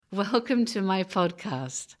Welcome to my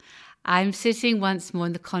podcast. I'm sitting once more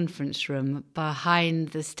in the conference room behind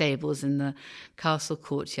the stables in the castle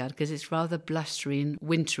courtyard because it's rather blustery and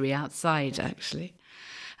wintry outside, actually.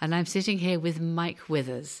 And I'm sitting here with Mike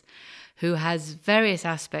Withers, who has various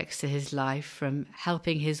aspects to his life, from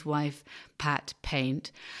helping his wife, Pat,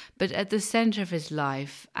 paint. But at the centre of his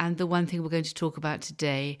life, and the one thing we're going to talk about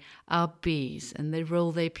today, are bees and the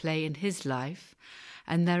role they play in his life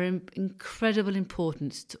and their incredible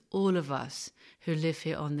importance to all of us who live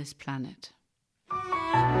here on this planet.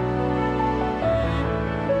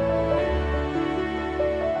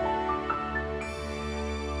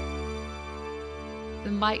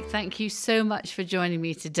 Mike, thank you so much for joining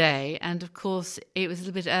me today. And of course, it was a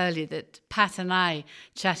little bit earlier that Pat and I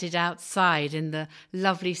chatted outside in the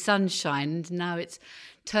lovely sunshine. And now it's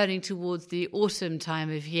turning towards the autumn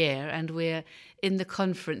time of year and we're in the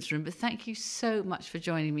conference room. But thank you so much for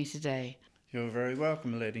joining me today. You're very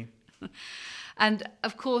welcome, lady. And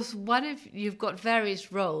of course, you've got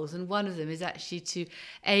various roles, and one of them is actually to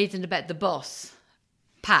aid and abet the boss,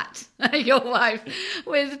 Pat, your wife,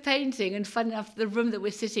 with painting. And fun enough, the room that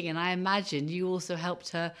we're sitting in, I imagine you also helped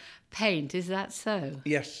her paint. Is that so?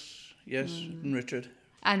 Yes, and Richard.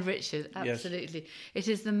 And Richard, absolutely. Yes. It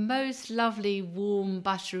is the most lovely, warm,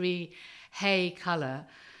 buttery hay colour.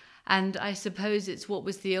 And I suppose it's what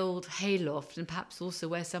was the old hayloft, and perhaps also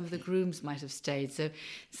where some of the grooms might have stayed. So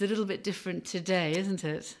it's a little bit different today, isn't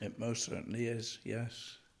it? It most certainly is,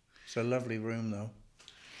 yes. It's a lovely room, though.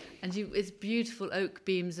 And it's beautiful oak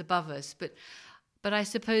beams above us. But I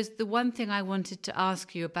suppose the one thing I wanted to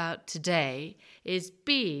ask you about today is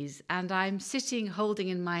bees. And I'm sitting holding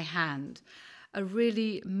in my hand a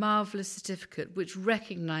really marvellous certificate which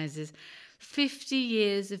recognises 50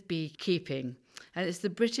 years of beekeeping. And it's the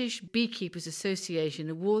British Beekeepers Association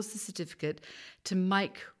awards the certificate to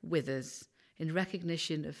Mike Withers in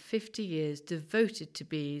recognition of 50 years devoted to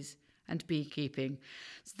bees and beekeeping.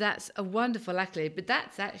 So that's a wonderful accolade, but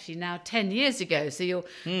that's actually now 10 years ago. So you're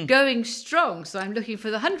going strong. So I'm looking for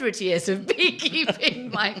the 100 years of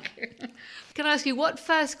beekeeping, Mike. Can I ask you, what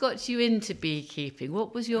first got you into beekeeping?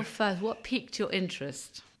 What piqued your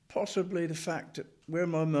interest? Possibly the fact that where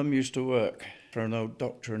my mum used to work for an old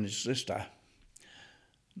doctor and his sister,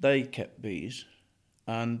 they kept bees,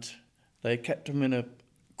 and they kept them in a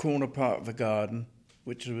corner part of the garden,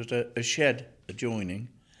 which was a shed adjoining,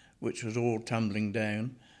 which was all tumbling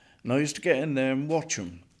down. And I used to get in there and watch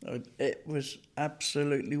them. It was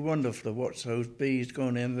absolutely wonderful to watch those bees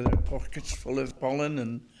going in with their pockets full of pollen,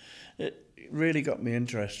 and it really got me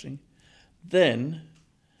interesting. Then,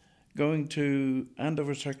 going to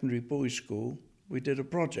Andover Secondary Boys School, we did a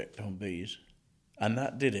project on bees, and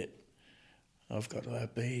that did it. I've got to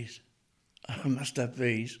have bees. I must have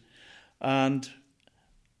bees. And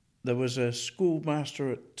there was a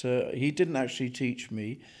schoolmaster he didn't actually teach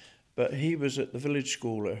me, but he was at the village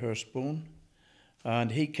school at Hurstbourne,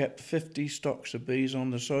 and he kept 50 stocks of bees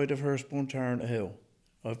on the side of Hurstbourne Tarrant Hill.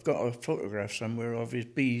 I've got a photograph somewhere of his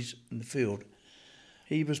bees in the field.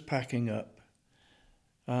 He was packing up,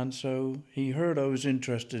 and so he heard I was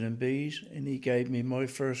interested in bees, and he gave me my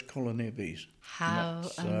first colony of bees. How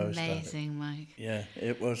amazing, Mike. Yeah,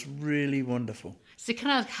 it was really wonderful. So can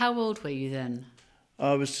I ask, how old were you then?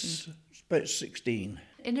 I was about 16.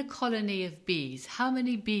 In a colony of bees, how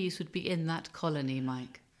many bees would be in that colony,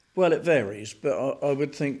 Mike? Well, it varies, but I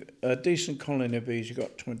would think a decent colony of bees, you've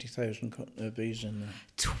got 20,000 bees in there.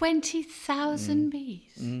 20,000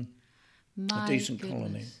 bees? A decent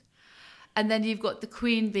colony. And then you've got the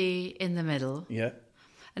queen bee in the middle. Yeah.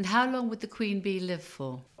 And how long would the queen bee live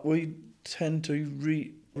for? We tend to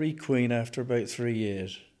re-queen after about 3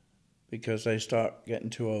 years because they start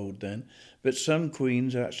getting too old then. But some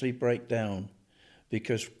queens actually break down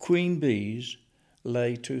because queen bees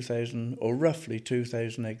lay 2,000 or roughly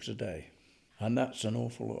 2,000 eggs a day. And that's an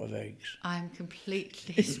awful lot of eggs. I'm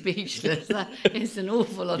completely speechless. That is an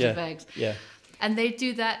awful lot of eggs. Yeah. And they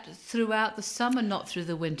do that throughout the summer, not through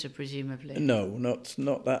the winter, presumably? No, not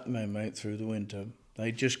that amount through the winter.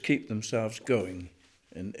 They just keep themselves going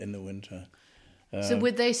in the winter. So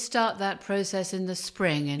would they start that process in the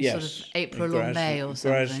spring, in sort of April or May or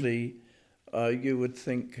something? Gradually, you would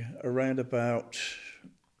think around about,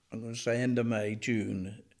 I'm going to say end of May,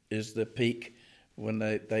 June, is the peak when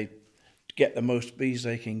they get the most bees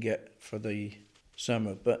they can get for the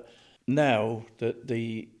summer. But now that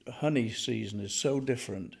the honey season is so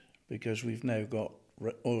different because we've now got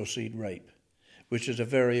oilseed rape, which is a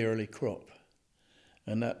very early crop,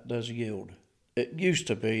 and that does yield. It used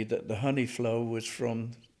to be that the honey flow was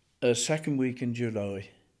from a second week in July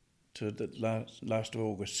to the last of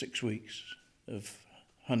August, 6 weeks of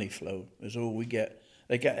honey flow is all we get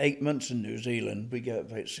They get 8 months in New Zealand. We get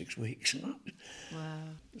about 6 weeks. Wow.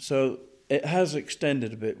 So it has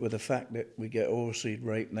extended a bit with the fact that we get oilseed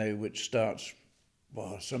rape now, which starts,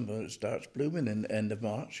 some of it starts blooming in the end of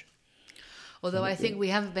March. Although I think we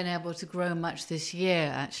haven't been able to grow much this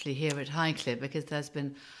year, actually, here at Highclere, because there's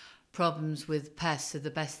been problems with pests. So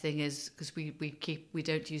the best thing is, because we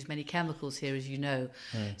don't use many chemicals here, as you know,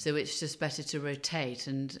 so it's just better to rotate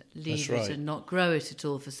and leave it and not grow it at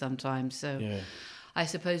all for some time. So I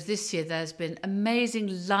suppose this year there's been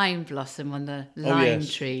amazing lime blossom on the lime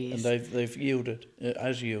trees, and they've yielded. It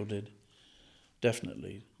has yielded,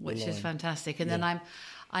 definitely, which is fantastic. And then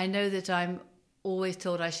I know that I'm always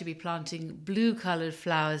told I should be planting blue-coloured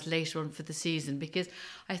flowers later on for the season, because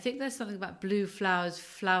I think there's something about blue flowers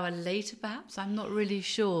flower later, perhaps. I'm not really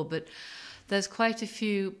sure, but there's quite a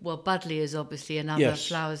few, buddleias obviously, and other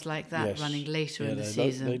flowers like that running later in the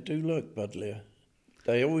season. They do like buddleia.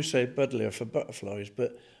 They always say buddleia for butterflies,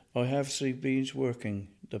 but I have seen bees working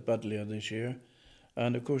the buddleia this year.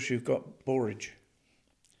 And of course you've got borage.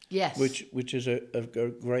 Yes. Which is a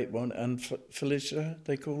great one. And Felicia,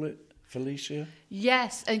 they call it. Felicia?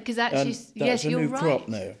 Yes, and because actually, that's you're a new right. crop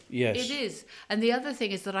now. Yes, it is. And the other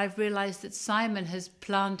thing is that I've realised that Simon has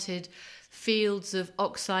planted fields of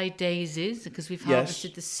oxeye daisies, because we've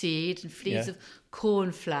harvested the seed, and fields of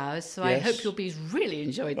cornflowers. So I hope your bees really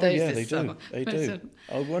enjoyed those this summer. They do.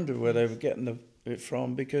 I wonder where they were getting it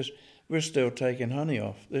from, because we're still taking honey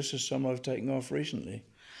off. This is some I've taken off recently.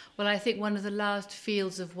 Well, I think one of the last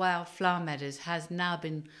fields of wild flower meadows has now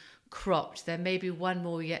been cropped. There may be one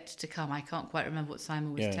more yet to come. I can't quite remember what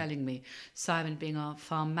Simon was telling me, Simon being our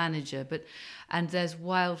farm manager. And there's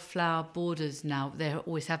wildflower borders now. There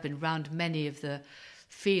always have been round many of the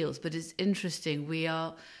fields, but it's interesting. We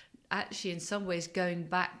are actually in some ways going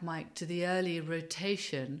back, Mike, to the earlier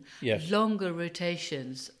rotation, longer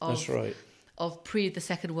rotations of pre the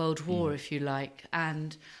Second World War, if you like.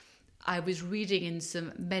 And I was reading in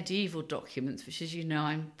some medieval documents, which, as you know,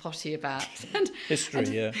 I'm potty about.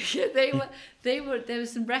 History, there were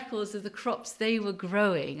some records of the crops they were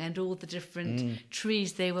growing and all the different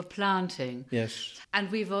trees they were planting. Yes. And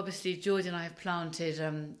we've obviously, George and I have planted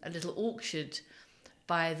a little orchard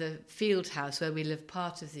by the field house where we live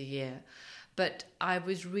part of the year. But I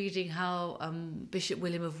was reading how Bishop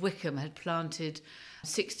William of Wickham had planted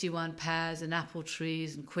 61 pears and apple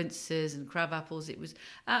trees and quinces and crab apples. It was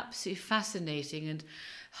absolutely fascinating, and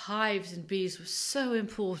hives and bees were so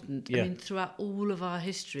important. I mean, throughout all of our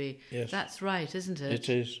history. Yes. That's right, isn't it? It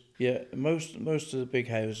is. Yeah, most of the big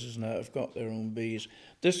houses now have got their own bees.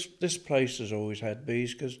 This place has always had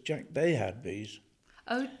bees, because Jack Day had bees.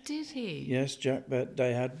 Oh, did he? Yes, Jack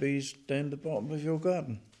Day had bees down the bottom of your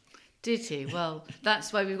garden. Did he? Well,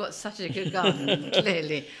 that's why we've got such a good garden,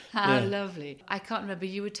 clearly. How lovely. I can't remember,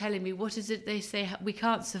 you were telling me, what is it they say? We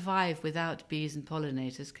can't survive without bees and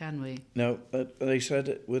pollinators, can we? No, but they said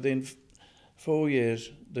that within 4 years,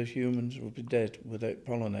 the humans will be dead without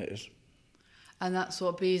pollinators. And that's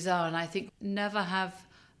what bees are. And I think never have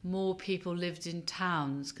more people lived in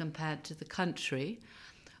towns compared to the country.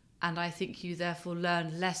 And I think you therefore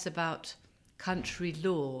learn less about country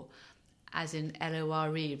law, as in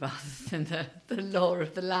LORE, rather than the law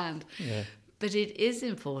of the land. Yeah. But it is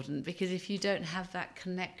important, because if you don't have that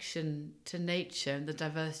connection to nature and the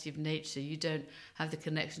diversity of nature, you don't have the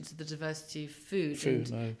connection to the diversity of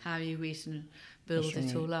food how you eat and build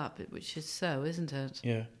it all up, which is so, isn't it?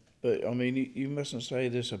 Yeah, but I mean, you mustn't say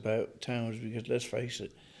this about towns, because let's face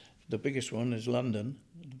it, the biggest one is London,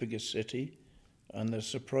 the biggest city, and there's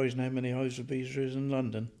surprising how many hives of bees there is in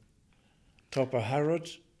London. Top of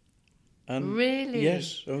Harrods. And really?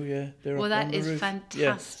 Yes. Oh, yeah. They're up on the roof. That is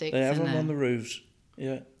fantastic. Yeah, they have them on the roofs.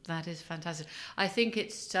 Yeah. That is fantastic. I think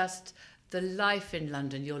it's just the life in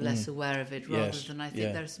London. You're less aware of it, rather than I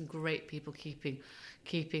think there are some great people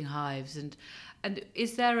keeping hives. And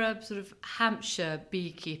is there a sort of Hampshire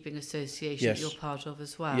Beekeeping Association that you're part of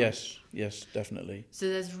as well? Yes, definitely. So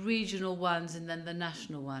there's regional ones and then the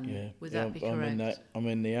national one. Yeah. Would that be correct? I'm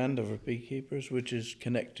in the Andover Beekeepers, which is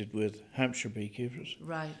connected with Hampshire Beekeepers.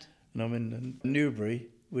 Right. And I'm in Newbury,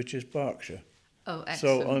 which is Berkshire. Oh,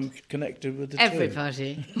 excellent. So I'm connected with the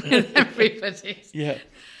everybody. With everybody. Yeah.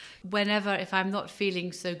 Whenever, if I'm not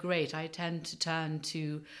feeling so great, I tend to turn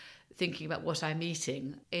to thinking about what I'm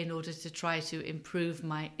eating in order to try to improve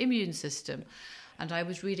my immune system. And I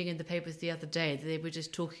was reading in the papers the other day that they were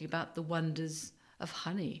just talking about the wonders of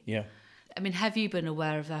honey. Yeah. I mean, have you been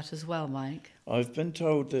aware of that as well, Mike? I've been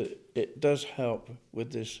told that it does help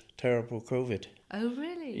with this terrible COVID. Oh,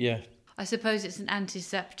 really? Yeah. I suppose it's an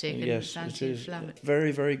antiseptic and Yes, it's it is anti-inflammatory.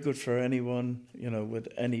 very, very good for anyone, with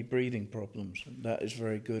any breathing problems. That is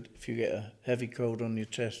very good. If you get a heavy cold on your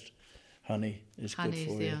chest, honey is good for you.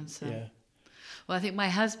 Honey is the answer. Yeah. Well, I think my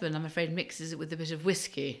husband, I'm afraid, mixes it with a bit of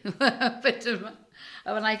whiskey. But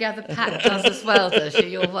when I gather Pat does as well, does she,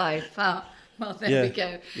 your wife? Oh, well, there we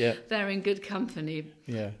go. Yeah. They're in good company.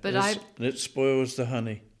 Yeah. But and it spoils the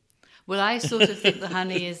honey. Well, I sort of think the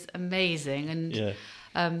honey is amazing, and Yeah.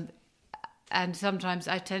 And sometimes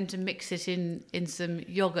I tend to mix it in some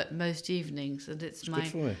yogurt most evenings, and it's Good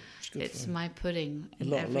for you. It's my pudding. A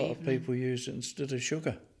lot of people use it instead of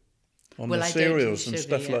sugar on Well, the I don't cereals use and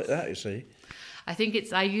sugar, stuff like yes. that. You see. I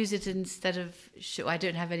think I use it instead of sugar. I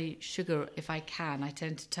don't have any sugar if I can. I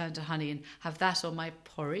tend to turn to honey and have that on my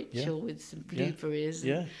porridge or with some blueberries.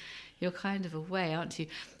 Yeah. You're kind of away, aren't you?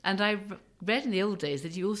 And I read in the old days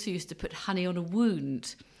that you also used to put honey on a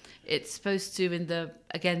wound. It's supposed to, in the,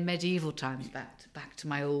 again, medieval times, back to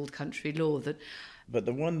my old country law, that... But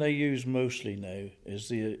the one they use mostly now is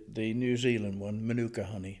the New Zealand one, Manuka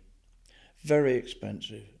honey. Very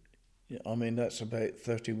expensive. I mean, that's about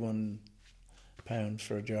 £31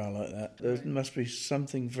 for a jar like that. There must be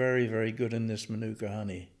something very, very good in this Manuka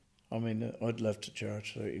honey. I mean, I'd love to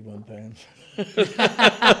charge £31.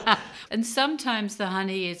 And sometimes the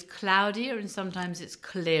honey is cloudier and sometimes it's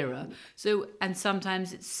clearer. And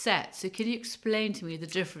sometimes it's set. So can you explain to me the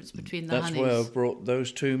difference between the honeys? That's why I've brought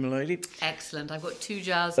those two, my lady. Excellent. I've got 2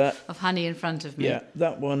 jars of honey in front of me. Yeah,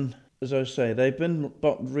 that one, as I say, they've been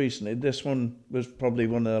bottled recently. This one was probably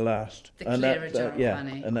one of the last. The clearer jar of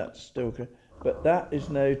honey. And that's still clear. But that is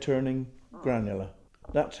now turning granular.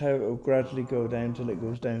 That's how it will gradually go down till it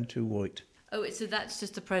goes down to white. Oh, so that's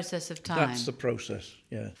just a process of time? That's the process,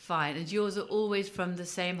 yeah. Fine. And yours are always from the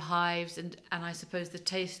same hives, and I suppose the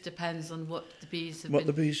taste depends on what the bees have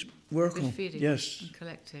the bees work on, feeding yes. and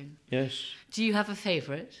collecting. Yes. Do you have a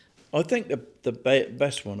favourite? I think the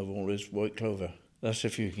best one of all is white clover. That's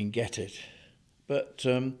if you can get it. But,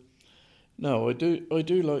 no, I do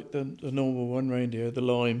like the normal one round here, the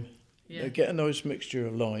lime. Yeah. Get a nice mixture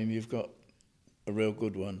of lime, you've got a real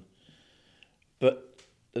good one. But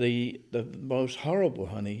the most horrible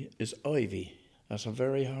honey is ivy. That's a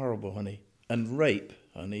very horrible honey. And rape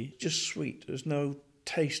honey, just sweet. There's no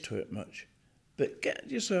taste to it much. But get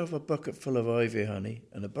yourself a bucket full of ivy honey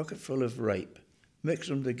and a bucket full of rape. Mix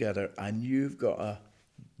them together and you've got a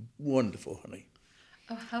wonderful honey.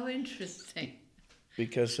 Oh, how interesting.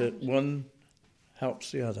 Because one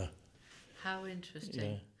helps the other. How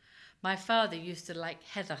interesting. Yeah. My father used to like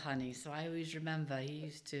heather honey, so I always remember he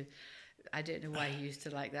used to... I don't know why he used to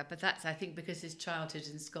like that, but that's, I think, because his childhood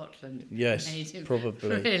in Scotland Yes, made him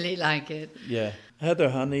probably. really like it. Yeah. Heather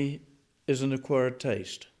honey is an acquired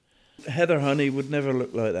taste. Heather honey would never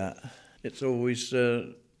look like that. It's always,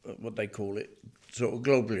 what they call it, sort of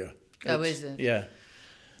globular. Oh, is it? Yeah.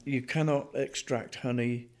 You cannot extract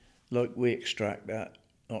honey like we extract that,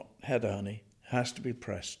 not heather honey. It has to be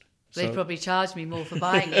pressed. They'd probably charge me more for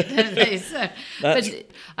buying it, don't they? So, but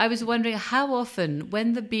I was wondering how often,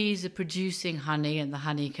 when the bees are producing honey and the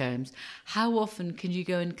honeycombs, how often can you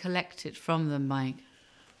go and collect it from them, Mike?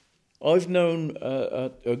 I've known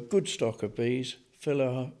a good stock of bees fill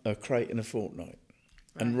a crate in a fortnight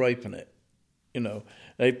and ripen it.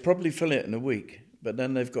 They probably fill it in a week, but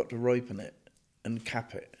then they've got to ripen it and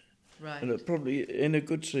cap it. Right. And probably in a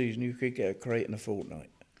good season, you could get a crate in a fortnight.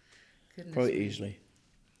 Quite easily.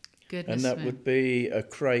 Goodness and that me. would be, a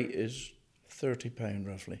crate is £30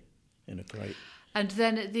 roughly in a crate. And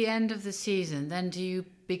then at the end of the season, then do you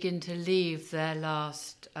begin to leave their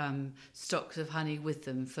last stocks of honey with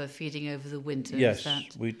them for feeding over the winter? Yes,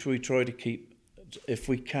 we try to keep, if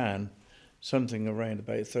we can, something around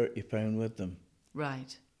about £30 with them.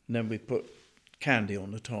 Right. And then we put candy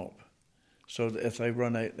on the top. So that if they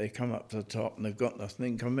run out, they come up to the top and they've got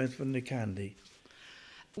nothing, come in from the candy.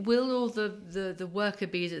 Will all the worker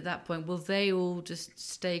bees at that point, will they all just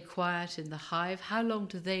stay quiet in the hive? How long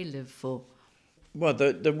do they live for? Well,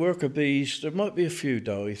 the worker bees, there might be a few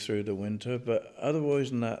die through the winter, but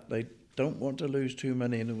otherwise than that, they don't want to lose too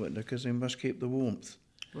many in the winter because they must keep the warmth.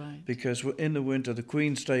 Right. Because in the winter, the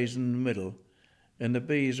queen stays in the middle and the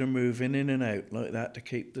bees are moving in and out like that to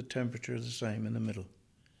keep the temperature the same in the middle.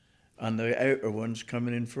 And the outer ones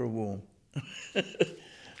coming in for a warm. And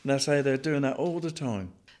that's how they're doing that all the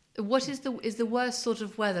time. What is the worst sort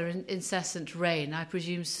of weather? Incessant rain? I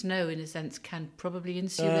presume snow, in a sense, can probably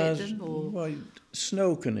insulate them? Or? Well,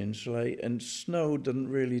 snow can insulate, and snow doesn't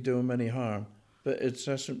really do them any harm. But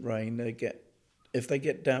incessant rain, if they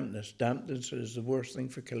get dampness is the worst thing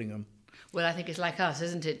for killing them. Well, I think it's like us,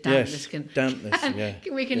 isn't it? Dampness dampness, yeah.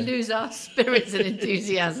 We can lose our spirits and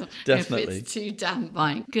enthusiasm Definitely. if it's too damp.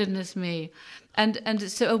 My goodness me. And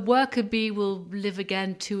so a worker bee will live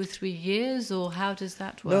again 2 or 3 years, or how does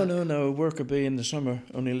that work? No. A worker bee in the summer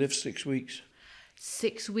only lives 6 weeks.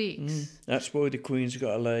 6 weeks? That's why the queen's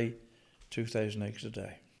got to lay 2,000 eggs a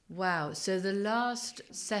day. Wow. So the last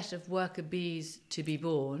set of worker bees to be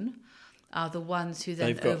born are the ones who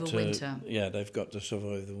then overwinter. They've got to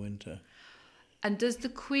survive the winter. And does the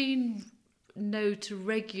queen know to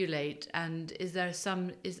regulate? And as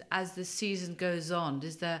the season goes on,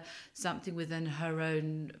 is there something within her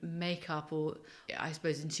own makeup, or I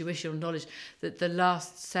suppose intuition or knowledge, that the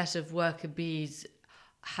last set of worker bees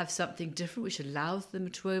have something different which allows them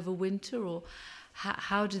to overwinter? Or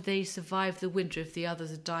how do they survive the winter if the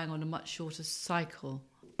others are dying on a much shorter cycle?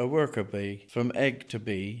 A worker bee, from egg to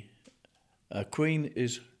bee, a queen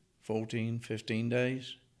is 14, 15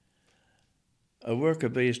 days. A worker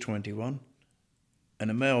bee is 21, and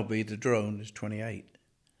a male bee, the drone, is 28.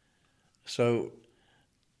 So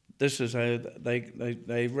this is how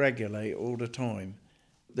they regulate all the time.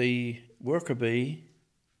 The worker bee,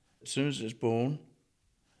 as soon as it's born,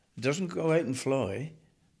 it doesn't go out and fly.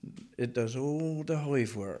 It does all the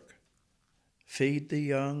hive work. Feed the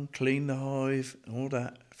young, clean the hive, all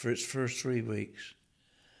that for its first 3 weeks.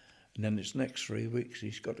 And then its next 3 weeks,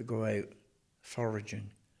 he's got to go out foraging.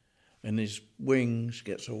 And his wings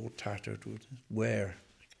gets all tattered with wear.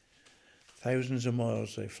 Thousands of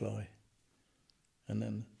miles they fly. And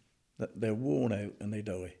then they're worn out and they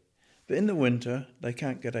die. But in the winter, they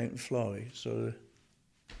can't get out and fly, so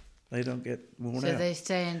they don't get worn out. So they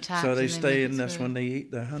stay intact. So they stay, and that's when they eat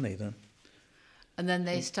their honey then. And then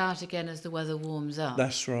they start again as the weather warms up.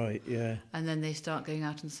 That's right, yeah. And then they start going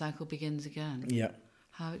out and the cycle begins again. Yeah.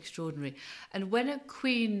 How extraordinary. And when a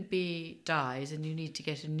queen bee dies and you need to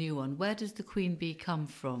get a new one, where does the queen bee come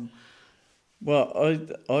from? Well,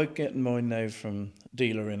 I get mine now from a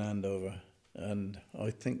dealer in Andover, and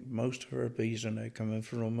I think most of her bees are now coming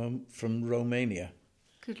from Romania.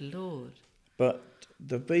 Good Lord. But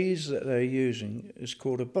the bees that they're using is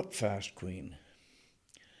called a Buckfast queen.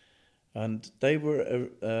 And they were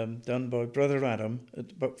done by Brother Adam at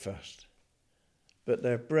the Buckfast. But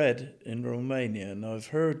they're bred in Romania, and I've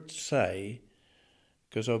heard say,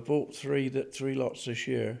 because I bought three lots this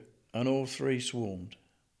year, and all 3 swarmed.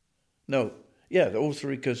 All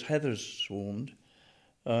 3, because Heather's swarmed,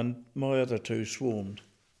 and my other 2 swarmed.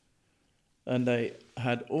 And they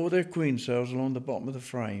had all their queen cells along the bottom of the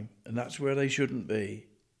frame, and that's where they shouldn't be.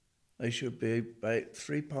 They should be about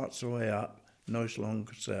 3 parts of the way up, nice long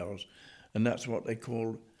cells, and that's what they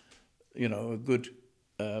call, a good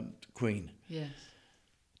queen. Yes.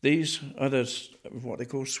 These are what they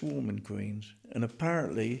call swarming queens, and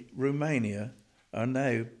apparently Romania are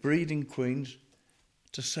now breeding queens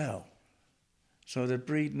to sell. So they're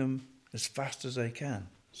breeding them as fast as they can.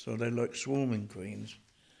 So they're like swarming queens.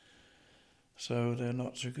 So they're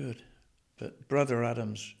not so good. But Brother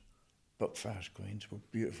Adam's Buckfast queens were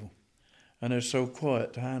beautiful, and they're so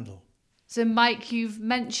quiet to handle. So, Mike, you've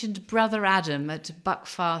mentioned Brother Adam at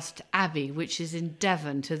Buckfast Abbey, which is in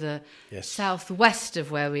Devon, to the southwest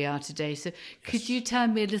of where we are today. So could you tell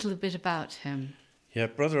me a little bit about him? Yeah,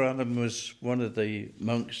 Brother Adam was one of the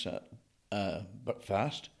monks at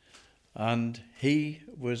Buckfast, and he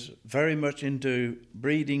was very much into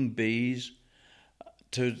breeding bees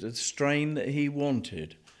to the strain that he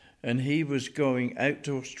wanted. And he was going out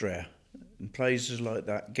to Austria and places like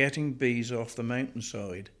that, getting bees off the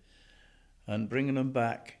mountainside and bringing them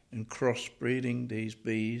back and crossbreeding these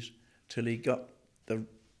bees till he got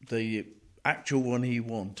the actual one he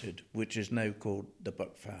wanted, which is now called the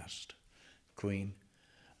Buckfast queen.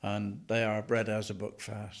 And they are bred as a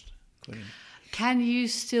Buckfast queen. Can you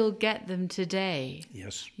still get them today?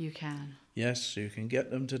 Yes. You can? Yes, you can get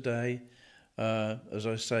them today. As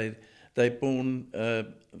I say, they're born out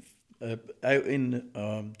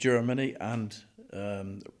in Germany and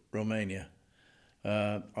Romania.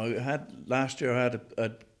 Last year I had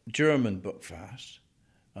a German Buckfast,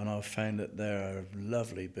 and I found that they're a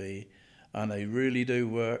lovely bee, and they really do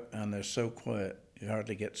work, and they're so quiet you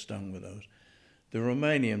hardly get stung with those. The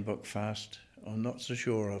Romanian Buckfast, I'm not so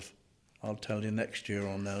sure of. I'll tell you next year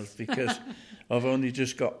on those, because I've only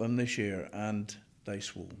just got them this year, and they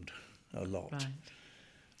swarmed a lot. Right.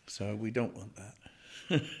 So we don't want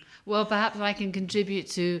that. Well, perhaps I can contribute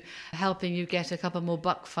to helping you get a couple more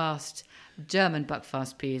German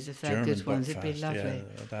Buckfast bees, if they're good ones. It'd be lovely.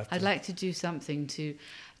 Yeah, I'd like to do something to,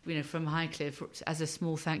 from Highcliffe as a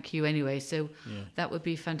small thank you anyway. So that would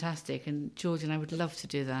be fantastic. And George and I would love to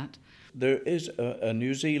do that. There is a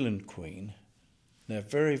New Zealand queen They're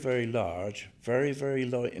very, very large, very, very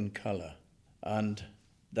light in colour, and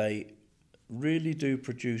they really do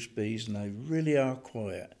produce bees, and they really are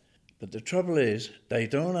quiet. But the trouble is, they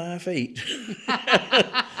don't half eat.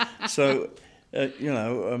 So,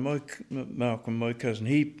 Malcolm, my cousin,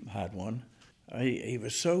 he had one. He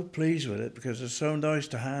was so pleased with it because it's so nice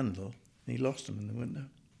to handle. He lost them in the winter.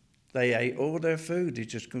 They ate all their food. He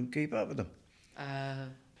just couldn't keep up with them.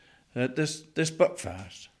 This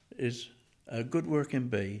buckfast is a good working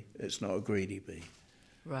bee. It's not a greedy bee.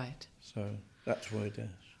 Right. So that's why it is.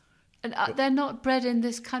 And they're not bred in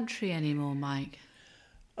this country anymore, Mike?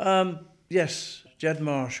 Yes, Jed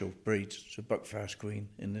Marshall breeds a buckfast queen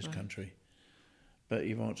in this country. But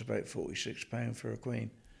he wants about £46 for a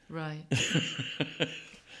queen. Right.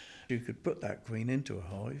 You could put that queen into a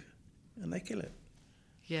hive and they kill it.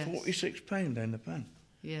 Yes. £46 down the pan.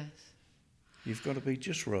 Yes. You've got to be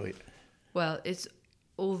just right. Well, it's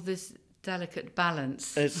all this delicate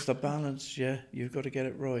balance. It's the balance, yeah. You've got to get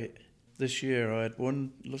it right. This year I had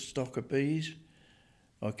one little stock of bees.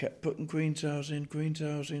 I kept putting queen cells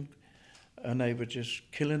in, and they were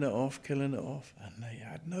just killing it off, and they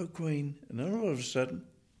had no queen. And then all of a sudden,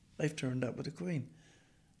 they've turned up with a queen.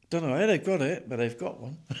 Don't know how they've got it, but they've got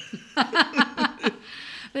one.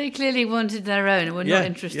 They clearly wanted their own and were not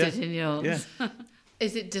interested in yours. Yeah.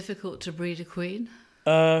 Is it difficult to breed a queen?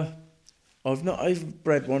 I've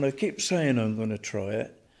bred one. I keep saying I'm going to try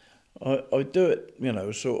it. I do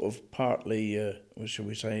it, sort of partly, what shall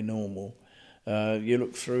we say, normal. You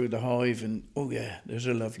look through the hive and, there's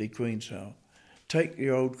a lovely queen cell. Take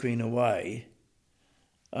your old queen away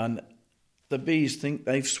and the bees think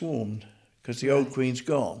they've swarmed because the old queen's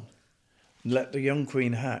gone. And let the young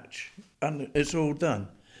queen hatch and it's all done.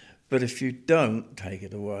 But if you don't take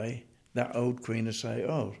it away, that old queen will say,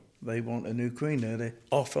 they want a new queen now. They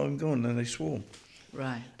off I'm gone and they swarm.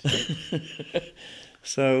 Right.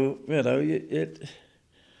 So,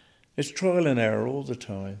 it's trial and error all the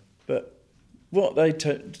time. But what they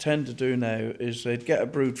tend to do now is they'd get a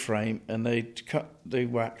brood frame and they'd cut the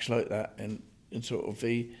wax like that in sort of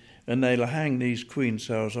V, and they'll hang these queen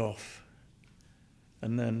cells off.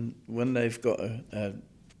 And then when they've got a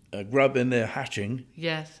grub in there hatching,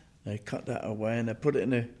 yes, they cut that away and they put it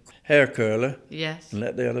in a hair curler. Yes. And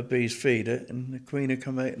let the other bees feed it, and the queen will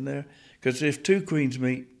come out in there. Because if two queens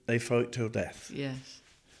meet, they fight till death. Yes.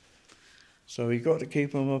 So you've got to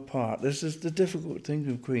keep them apart. This is the difficult thing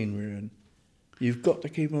with queen rearing. You've got to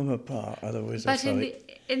keep them apart, otherwise they fight.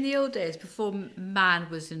 But in the old days, before man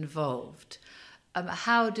was involved,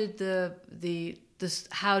 how did the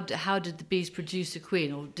bees produce a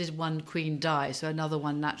queen, or did one queen die so another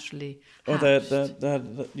one naturally hatched?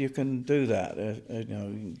 You can do that.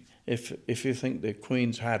 If you think the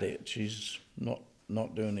queen's had it, she's not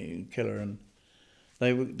doing it. You can kill her, and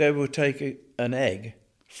they would take an egg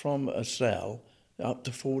from a cell up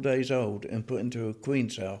to 4 days old and put into a queen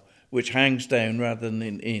cell, which hangs down rather than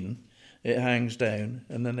in. It hangs down,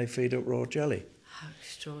 and then they feed it raw jelly. How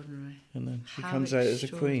extraordinary! And then she comes out as a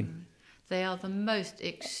queen. They are the most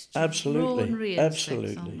extraordinary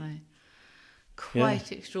insects, aren't they?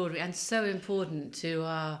 Quite extraordinary, and so important to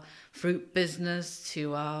our fruit business,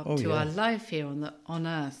 to our life here on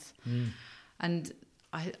Earth. And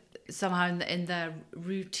somehow in their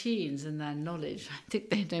routines and their knowledge, I think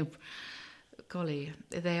they know. Golly,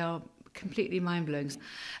 they are completely mind-blowing.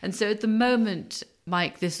 And so at the moment,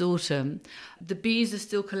 Mike, this autumn, the bees are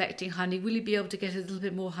still collecting honey. Will you be able to get a little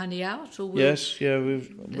bit more honey out? Yes, we're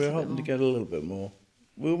hoping to get a little bit more.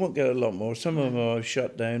 We won't get a lot more. Some of them are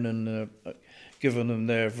shut down and given them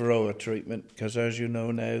their varroa treatment, because as you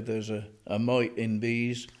know now, there's a mite in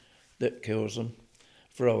bees that kills them,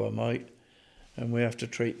 varroa mite, and we have to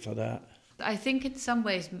treat for that. I think in some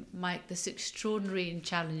ways, Mike, this extraordinary and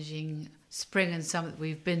challenging spring and summer that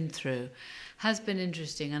we've been through has been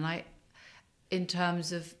interesting, and in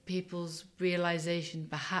terms of people's realisation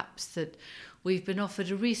perhaps that we've been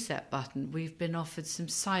offered a reset button, we've been offered some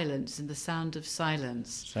silence and the sound of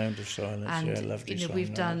silence. Sound of silence, and, lovely song.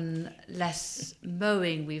 We've done less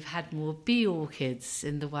mowing, we've had more bee orchids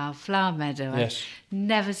in the wildflower meadow. Yes. I've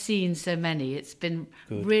never seen so many. It's been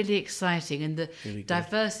really exciting, and the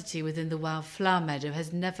diversity within the wildflower meadow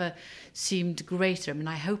has never seemed greater. I mean,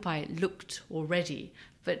 I hope I looked already,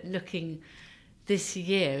 but looking this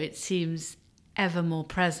year, it seems ever more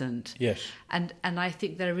present. Yes. And I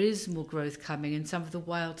think there is more growth coming in some of the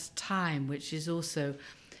wild thyme, which is also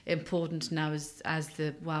important now as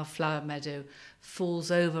the wildflower meadow falls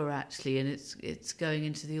over actually, and it's going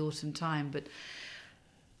into the autumn time. But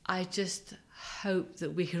I just hope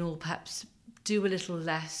that we can all perhaps do a little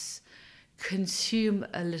less consume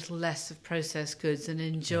a little less of processed goods and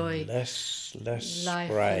enjoy less life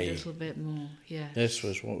spray. a little bit more. Yeah. This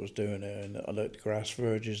was what was doing it, and I looked at grass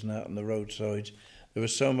verges and that on the roadsides. There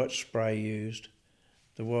was so much spray used.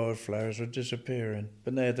 The wildflowers were disappearing,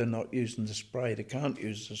 but now they're not using the spray. They can't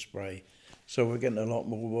use the spray, so we're getting a lot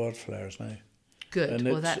more wildflowers now. Good. And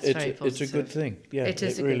well, that's very positive. It's a good thing. Yeah, it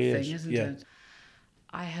is a really good thing, isn't yeah. it?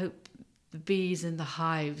 I hope the bees in the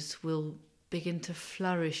hives will begin to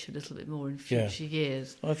flourish a little bit more in future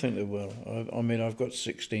years. I think they will. I mean, I've got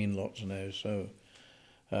 16 lots now, so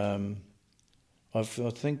I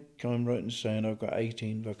think I'm right in saying I've got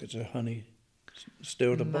 18 buckets of honey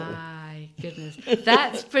still to bottle. My goodness,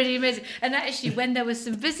 that's pretty amazing. And actually, when there were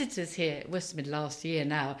some visitors here, it must have been last year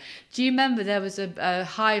now, do you remember there was a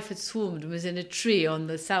hive had swarmed and was in a tree on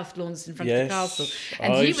the south lawns in front of the castle?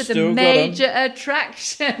 And you were the major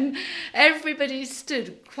attraction. Everybody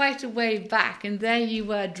stood quite a way back, and there you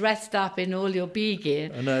were dressed up in all your bee gear.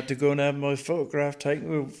 And I had to go and have my photograph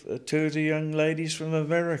taken with two of the young ladies from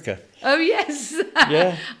America. Oh, yes.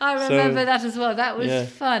 Yeah. I remember that as well. That was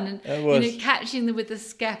fun. And it was. Catching them with the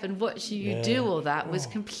skep and watching you do all that was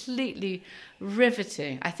completely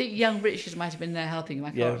riveting. I think young Richard might have been there helping you.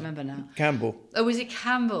 I can't remember now. Campbell. Oh, was it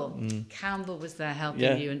Campbell? Campbell was there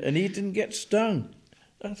helping you. And he didn't get stung.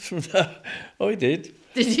 That's from that. I did.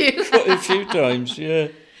 Did you? Quite a few times, yeah.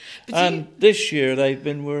 And this year they've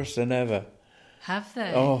been worse than ever. Have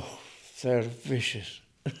they? Oh, they're vicious.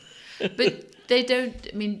 But they don't,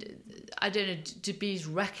 I mean, I don't know, do bees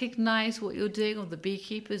recognise what you're doing, or the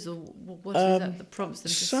beekeepers, or what is that that prompts them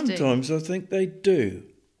to sometimes sting? I think they do.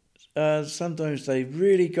 Sometimes they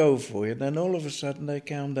really go for you, and then all of a sudden they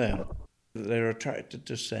calm down. They're attracted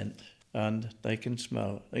to scent, and they can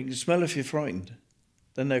smell. They can smell if you're frightened,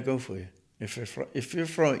 then they'll go for you. If you're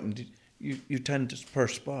frightened, you tend to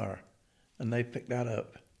perspire, and they pick that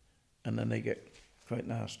up, and then they get quite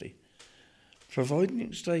nasty. Providing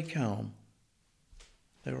you stay calm,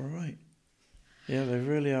 they're all right. Yeah, they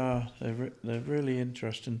really are. They're really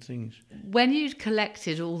interesting things. When you'd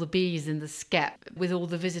collected all the bees in the skep with all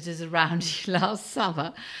the visitors around you last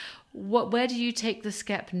summer, where do you take the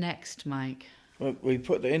skep next, Mike? Well, we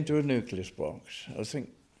put it into a nucleus box. I think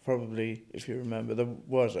probably, if you remember, there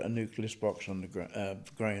was a nucleus box on the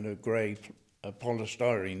ground, a grey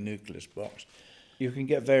polystyrene nucleus box. You can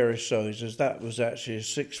get various sizes. That was actually a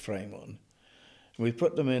 6-frame one. We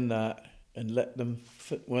put them in that and let them,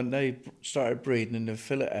 when they started breeding and they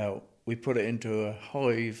fill it out, we put it into a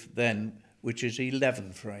hive then, which is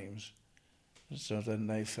 11 frames. So then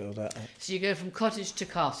they fill that up. So you go from cottage to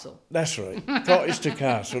castle. That's right. Cottage to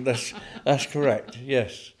castle. That's correct.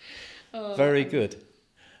 Yes. Oh. Very good.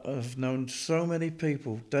 I've known so many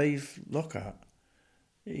people. Dave Lockhart,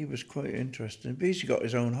 he was quite interesting. He's got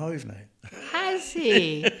his own hive now. Has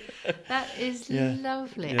he? That is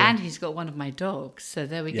lovely. Yeah. And he's got one of my dogs. So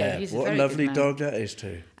there we go. He's what a lovely dog that is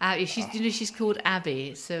too. She's called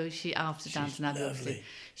Abby. So after Downton Abbey, obviously.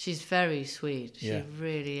 She's very sweet. She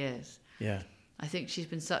really is. Yeah. I think she's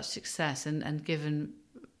been such success and given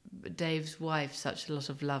Dave's wife such a lot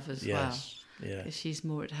of love as well. Yeah. She's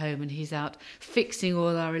more at home and he's out fixing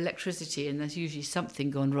all our electricity, and there's usually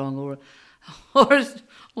something gone wrong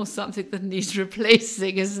or something that needs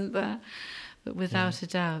replacing, isn't there? But without a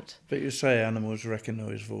doubt. But you say animals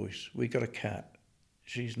recognise voice. We got a cat.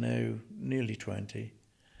 She's now nearly 20.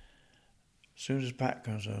 As soon as Pat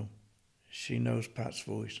comes home, she knows Pat's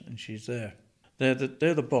voice and she's there. They're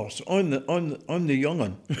the boss. I'm the young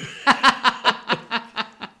one.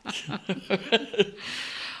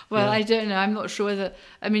 Well, I don't know. I'm not sure whether...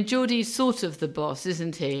 I mean, Geordie's sort of the boss,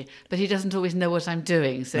 isn't he? But he doesn't always know what I'm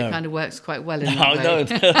doing, so it kind of works quite well in that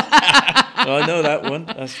way. I know that one.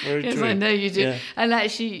 That's very true. Yes, I know you do. Yeah. And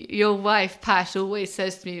actually, your wife, Pat, always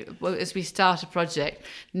says to me, well, as we start a project,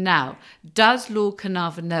 now, does Lord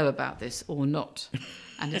Carnarvon know about this or not?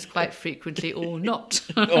 And it's quite frequently or not.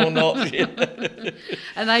 Or not, yeah.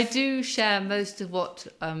 And I do share most of what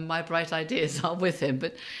my bright ideas are with him,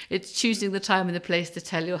 but it's choosing the time and the place to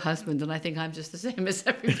tell your husband, and I think I'm just the same as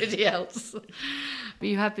everybody else. But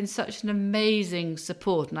you have been such an amazing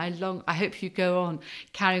support, and I hope you go on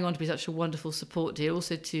carrying on to be such a wonderful support, dear.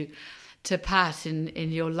 Also to Pat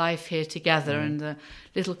in your life here together and the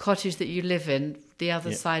little cottage that you live in, the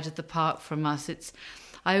other side of the park from us.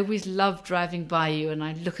 I always love driving by you, and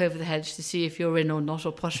I look over the hedge to see if you're in or not,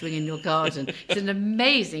 or pottering in your garden. It's an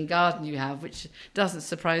amazing garden you have, which doesn't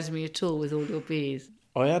surprise me at all with all your bees.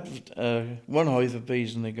 I had one hive of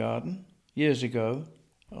bees in the garden years ago.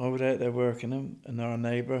 I was out there working them, and our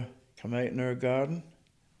neighbour came out in her garden,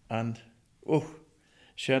 and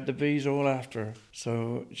she had the bees all after her.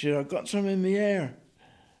 So she said, "I've got some in the air."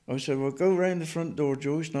 I said, well, go round the front door,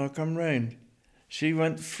 Joyce, and I'll come round. She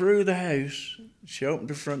went through the house, she opened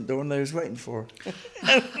the front door, and they was waiting for her.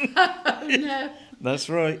 Oh, no. That's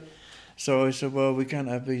right. So I said, well, we can't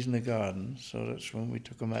have bees in the garden. So that's when we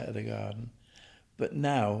took them out of the garden. But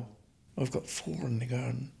now I've got 4 in the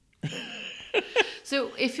garden.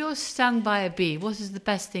 So if you're stung by a bee, what is the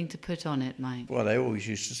best thing to put on it, Mike? Well, they always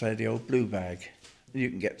used to say the old blue bag. You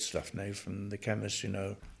can get stuff now from the chemist, you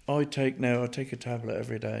know. I take a tablet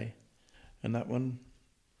every day, and that one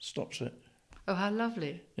stops it. Oh, how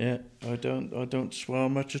lovely. Yeah, I don't swell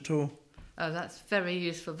much at all. Oh, that's very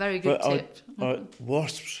useful. Very good tip.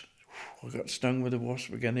 Wasps. I got stung with a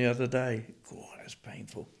wasp again the other day. God, that's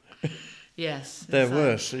painful. Yes. They're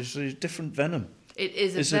worse. It's a different venom. It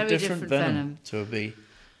is It's very a different venom to a bee.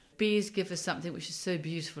 Bees give us something which is so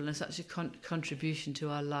beautiful and such a contribution to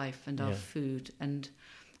our life and our food. And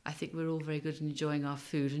I think we're all very good at enjoying our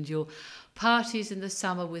food. And your parties in the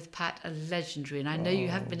summer with Pat are legendary. And I know you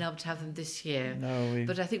haven't been able to have them this year. No,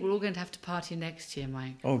 but I think we're all going to have to party next year,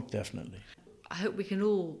 Mike. Oh, definitely. I hope we can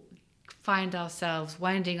all find ourselves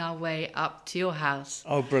winding our way up to your house.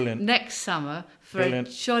 Oh, brilliant. Next summer for a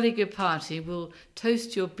jolly good party. We'll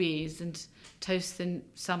toast your bees and toast in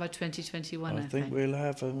summer 2021, I think. We'll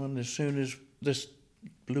have one as soon as this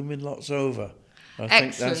blooming lot's over. I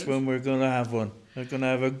Excellent. think that's when we're going to have one. We're going to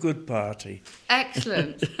have a good party.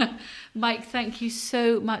 Excellent. Mike, thank you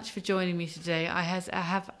so much for joining me today. I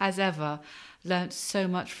have, as ever, learnt so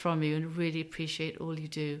much from you and really appreciate all you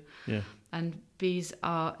do. Yeah. And bees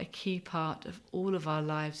are a key part of all of our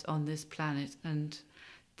lives on this planet, and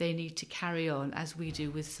they need to carry on as we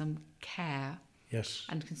do with some care. Yes.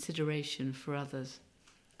 And consideration for others.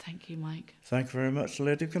 Thank you, Mike. Thank you very much,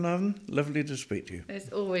 Lady Carnarvon. Lovely to speak to you. It's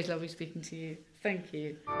always lovely speaking to you. Thank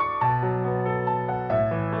you.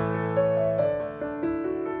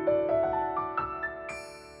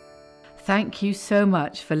 Thank you so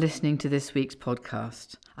much for listening to this week's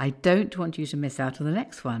podcast. I don't want you to miss out on the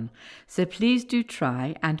next one, so please do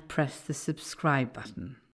try and press the subscribe button.